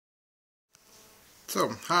So,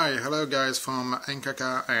 hello guys from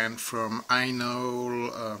Ankaka and from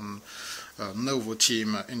Ainol Novo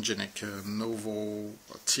team, Ankaka Novo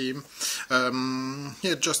team.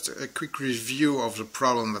 Here just a quick review of the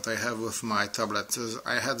problem that I have with my tablet.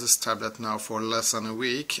 I had this tablet now for less than a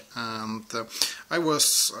week, and I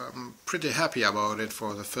was pretty happy about it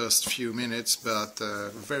for the first few minutes, but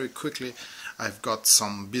very quickly I've got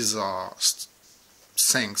some bizarre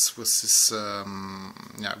things with this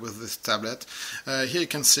with this tablet. Here you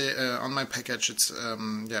can see on my package it's a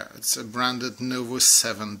branded Novo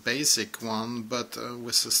 7 basic one, but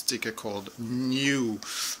with a sticker called new.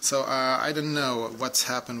 So I don't know what's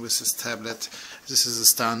happened with this tablet. This is a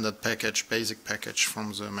standard package, basic package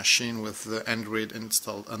from the machine with the Android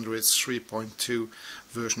installed, Android 3.2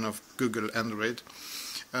 version of Google Android.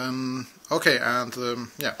 Okay, and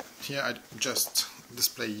here I just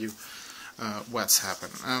display you what's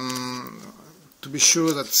happened. To be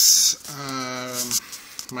sure that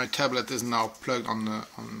my tablet is now plugged on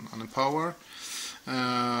the power.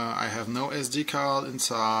 I have no SD card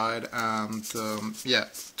inside, and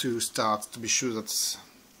to start, to be sure that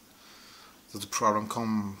the problem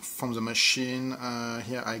comes from the machine,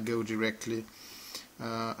 here I go directly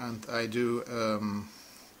and I do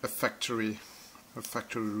a factory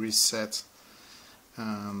reset,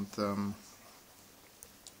 and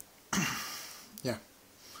yeah,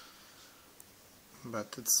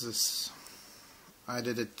 but it's this. I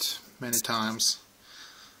did it many times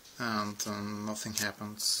and nothing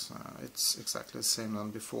happens. It's exactly the same than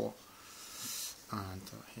before. And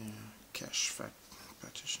here, cache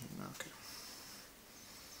partition.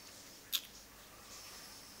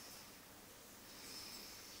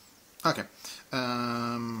 Okay.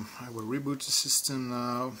 I will reboot the system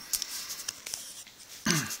now.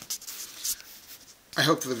 I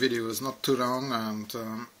hope the video is not too long, and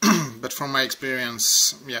but from my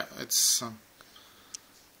experience, yeah, it's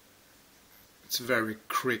very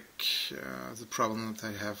quick. The problem that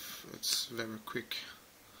I have, it's very quick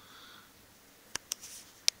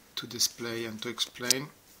to display and to explain.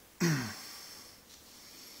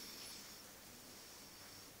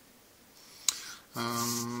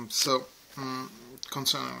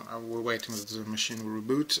 We're waiting that the machine will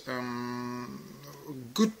reboot.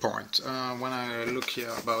 Good point. When I look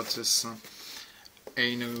here about this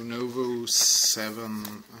Ainol Novo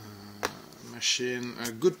 7 machine,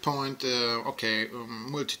 a good point. Okay,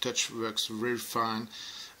 multi-touch works very fine.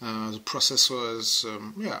 The processor is,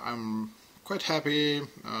 I'm quite happy.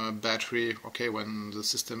 Battery, okay, when the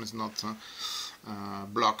system is not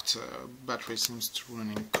blocked, battery seems to be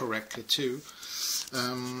running correctly too.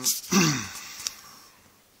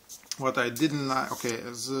 What I didn't like, okay,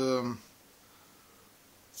 is the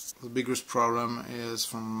biggest problem is,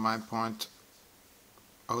 from my point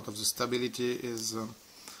out of the stability, is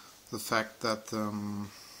the fact that the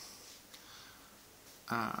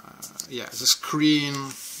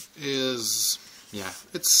screen is,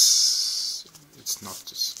 it's not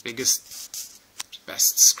the biggest,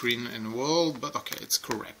 best screen in the world, but okay, it's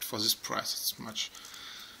correct for this price.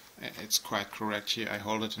 It's quite correct here. I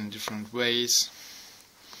hold it in different ways.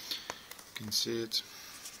 You can see it.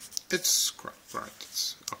 It's quite right.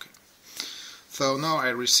 It's okay. So now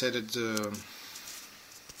I resetted the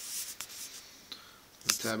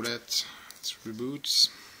tablet. It reboots.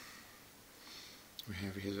 We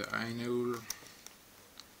have here the Ainol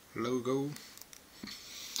logo.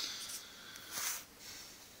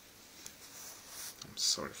 I'm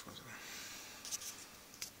sorry for that.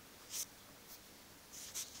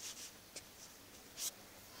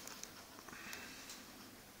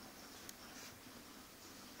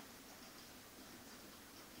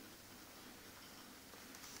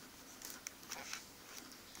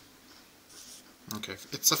 Okay,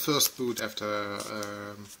 it's a first boot after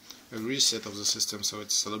a reset of the system, so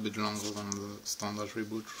it's a little bit longer than the standard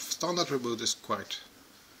reboot. Standard reboot is quite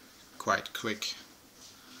quick.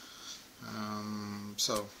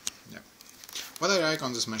 So yeah, what I like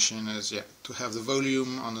on this machine is to have the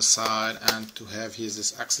volume on the side, and to have here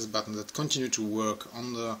this access button that continue to work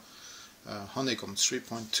on the honeycomb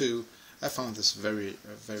 3.2. I found this very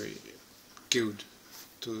good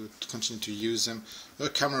to continue to use them. The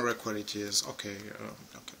camera quality is okay.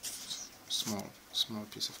 Small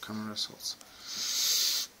piece of camera source.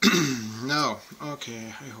 No,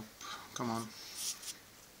 okay. I hope. Come on.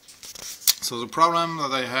 So the problem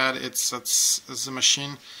that I had, it's the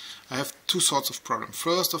machine. I have two sorts of problem.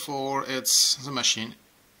 First of all, it's the machine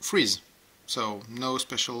freeze. So no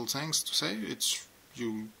special things to say. It's,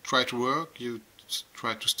 you try to work, you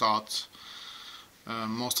try to start.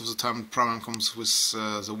 Most of the time the problem comes with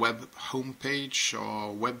the web home page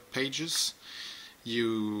or web pages.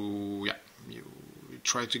 You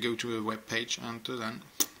try to go to a web page, and then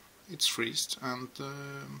it's freezed, and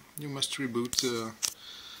you must reboot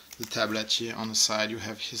the tablet. Here on the side you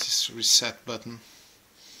have this reset button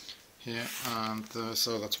here, and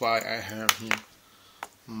so that's why I have here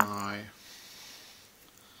my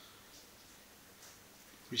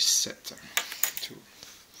reset tool.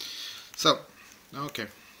 So okay,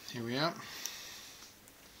 here we are.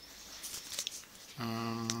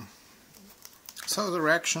 So the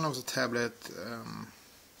reaction of the tablet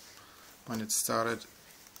when it started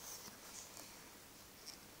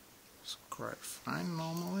is quite fine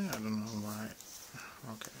normally. I don't know why.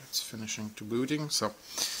 Okay, it's finishing to booting. So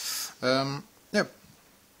yeah.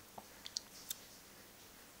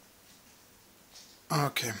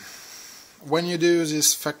 Okay. When you do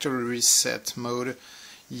this factory reset mode,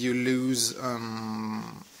 you lose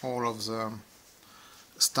all of the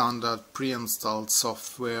standard pre-installed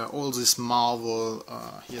software, all this Marvel,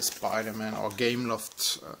 here Spider-Man or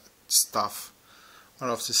Gameloft stuff. All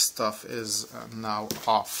of this stuff is now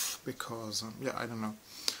off because, yeah, I don't know.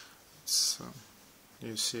 It's,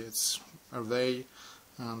 you see it's away,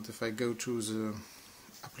 and if I go to the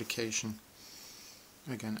application,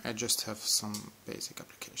 again, I just have some basic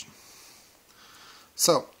application.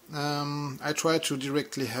 So I try to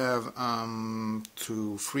directly have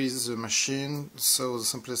to freeze the machine. So the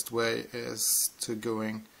simplest way is to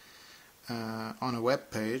going on a web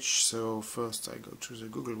page. So first I go to the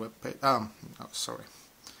Google web page. Oh, sorry,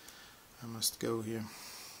 I must go here.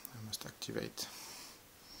 I must activate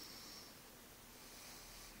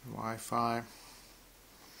Wi-Fi.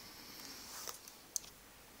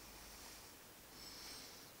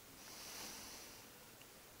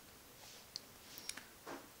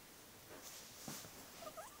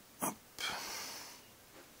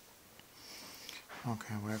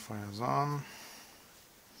 Okay, Wi-Fi is on.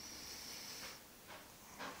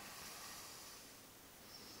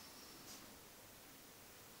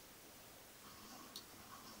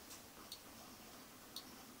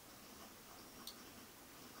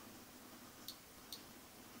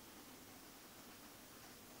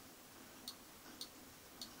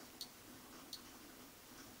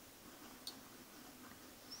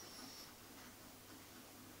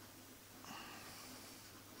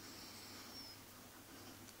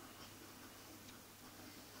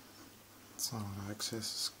 So the access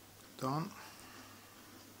is done.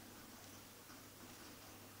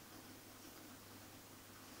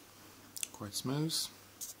 Quite smooth.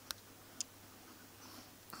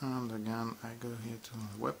 And again I go here to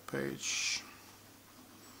the web page.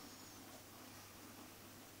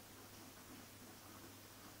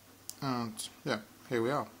 And yeah, here we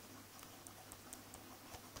are.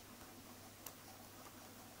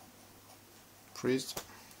 Freeze.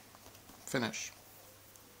 Finish.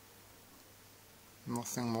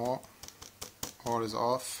 Nothing more. All is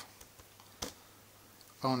off.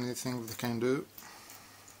 Only thing we can do,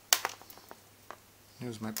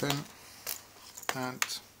 use my pen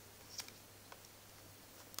and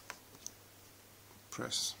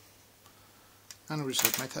press and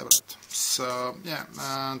reset my tablet. So yeah,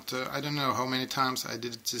 and I don't know how many times I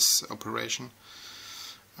did this operation.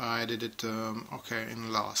 I did it okay, in the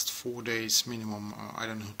last 4 days minimum, I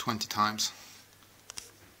don't know, 20 times.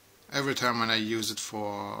 Every time when I use it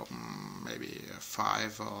for maybe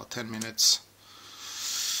 5 or 10 minutes,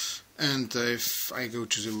 and if I go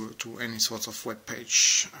to any sort of web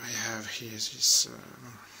page, I have here this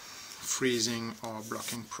freezing or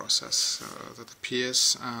blocking process that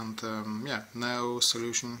appears, and yeah, no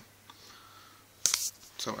solution.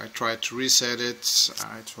 So I tried to reset it,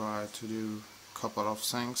 I tried to do a couple of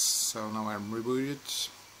things, so now I'm rebooted.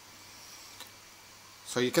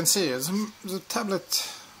 So you can see the tablet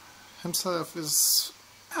himself is,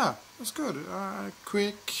 yeah, it's good,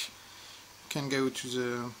 quick. You can go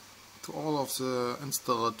to all of the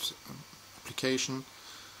installed application,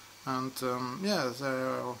 and yeah,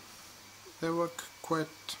 they work quite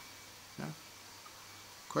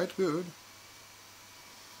good.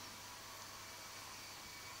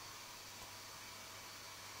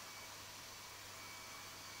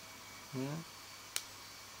 Yeah.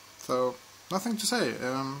 So nothing to say.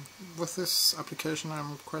 With this application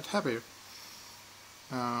I'm quite happy.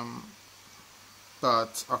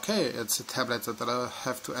 But okay, it's a tablet that I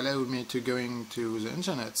have to allow me to going to the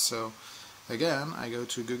internet. So again, I go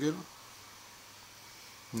to Google.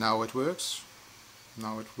 Now it works.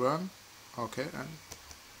 Now it runs. Okay, and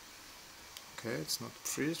okay, it's not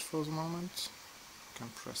freeze for the moment. I can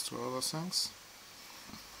press to other things.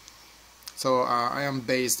 So I am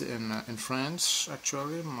based in France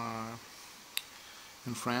actually.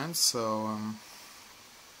 In France, so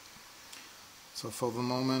so for the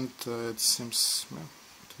moment it seems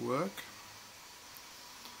work.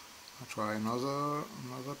 I'll try another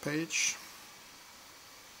page.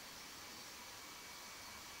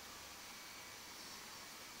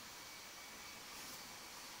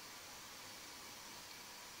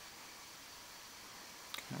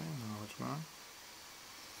 Okay, now it's run.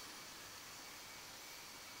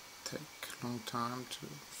 Take a long time to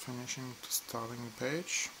starting the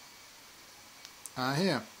page.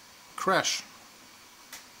 Here, crashe.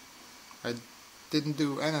 I didn't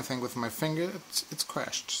do anything with my finger, it's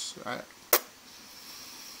crashed.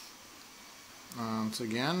 And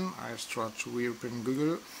again, I start to reopen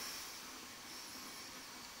Google.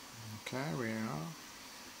 Okay, we are.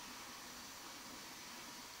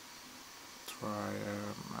 I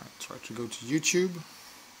try to go to YouTube.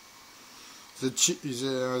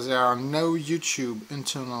 There are no YouTube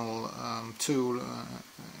internal tool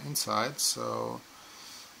inside, so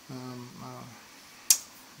there's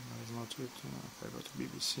not it. If I go to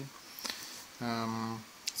BBC,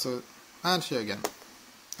 so and here again.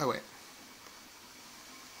 Oh wait,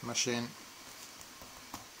 machine.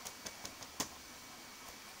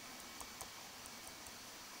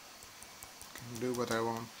 Can do what I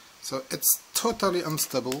want. So it's totally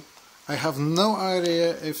unstable. I have no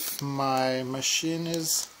idea if my machine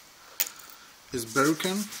is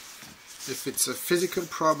broken, if it's a physical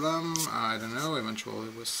problem. I don't know. Eventually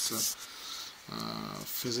it was a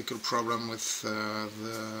physical problem with the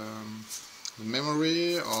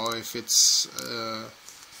memory, or if it's a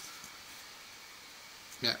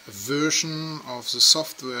version of the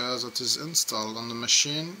software that is installed on the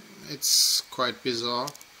machine. It's quite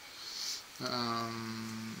bizarre.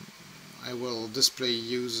 I will display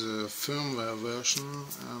you the firmware version,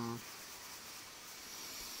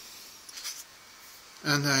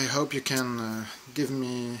 and I hope you can give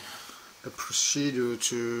me a procedure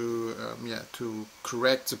to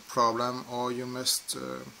correct the problem, or you must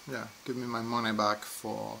give me my money back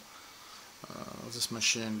for this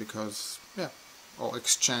machine, because or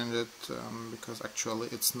exchange it, because actually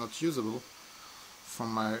it's not usable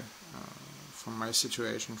from my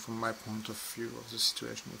situation, from my point of view of the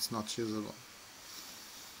situation. It's not usable.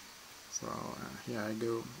 So here I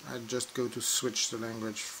just go to switch the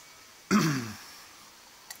language.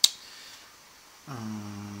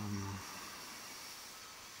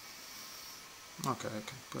 Okay, I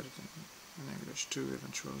can put it in English too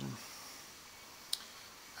eventually.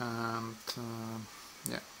 And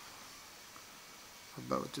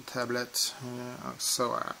about the tablet.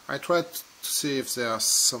 So I tried to see if there are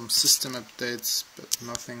some system updates, but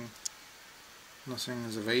nothing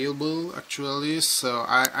is available actually. So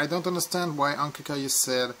I don't understand why Ankaka you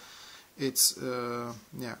said it's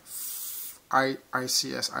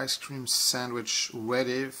ICS ice cream sandwich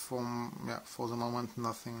ready for the moment.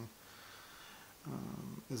 Nothing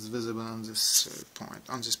is visible on this point.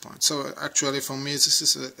 So actually for me this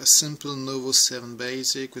is a simple Novo 7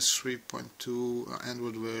 basic with 3.2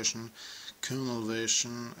 Android version, kernel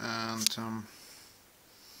version, and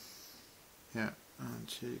and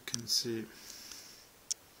here you can see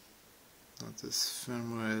that this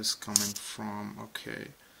firmware is coming from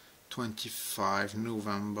 25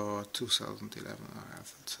 November 2011, I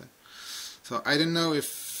have to say. So I don't know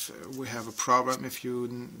if we have a problem, if you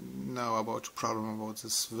know about the problem about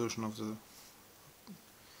this version of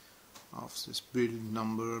this build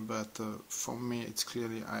number, but for me it's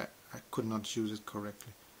clearly I could not use it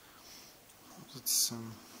correctly. It's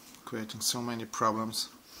creating so many problems.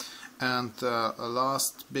 And a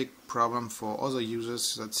last big problem for other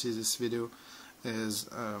users that see this video is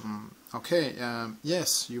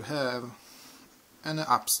yes, you have an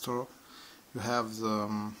app store, you have the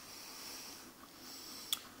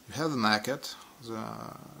market, the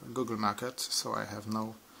Google market. So I have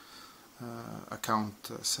no account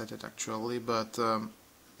set it actually, but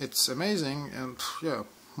it's amazing, and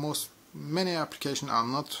many applications are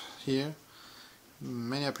not here.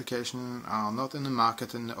 Many applications are not in the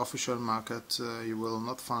market, in the official market. You will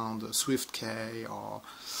not find SwiftK or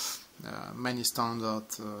many standard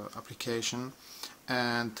application.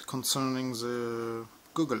 And concerning the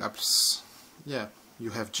Google apps,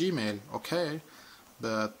 you have Gmail,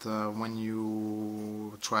 but when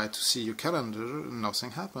you try to see your calendar,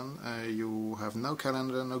 nothing happens. You have no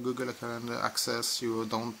calendar, no Google Calendar access. You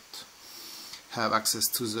don't have access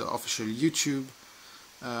to the official YouTube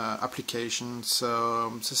application.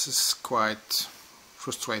 So this is quite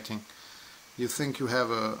frustrating. You think you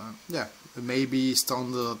have a maybe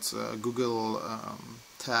standard Google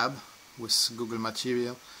tab with Google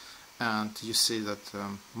material, and you see that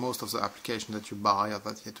most of the applications that you buy or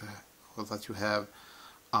that you have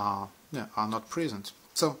are not present.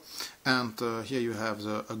 So, and here you have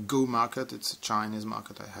a Go market. It's a Chinese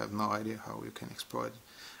market. I have no idea how you can exploit it.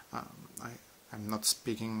 I'm not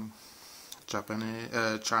speaking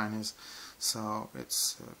Chinese, so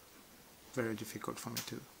it's very difficult for me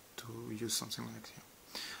to use something like that.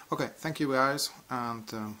 Okay, thank you guys,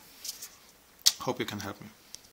 and hope you can help me.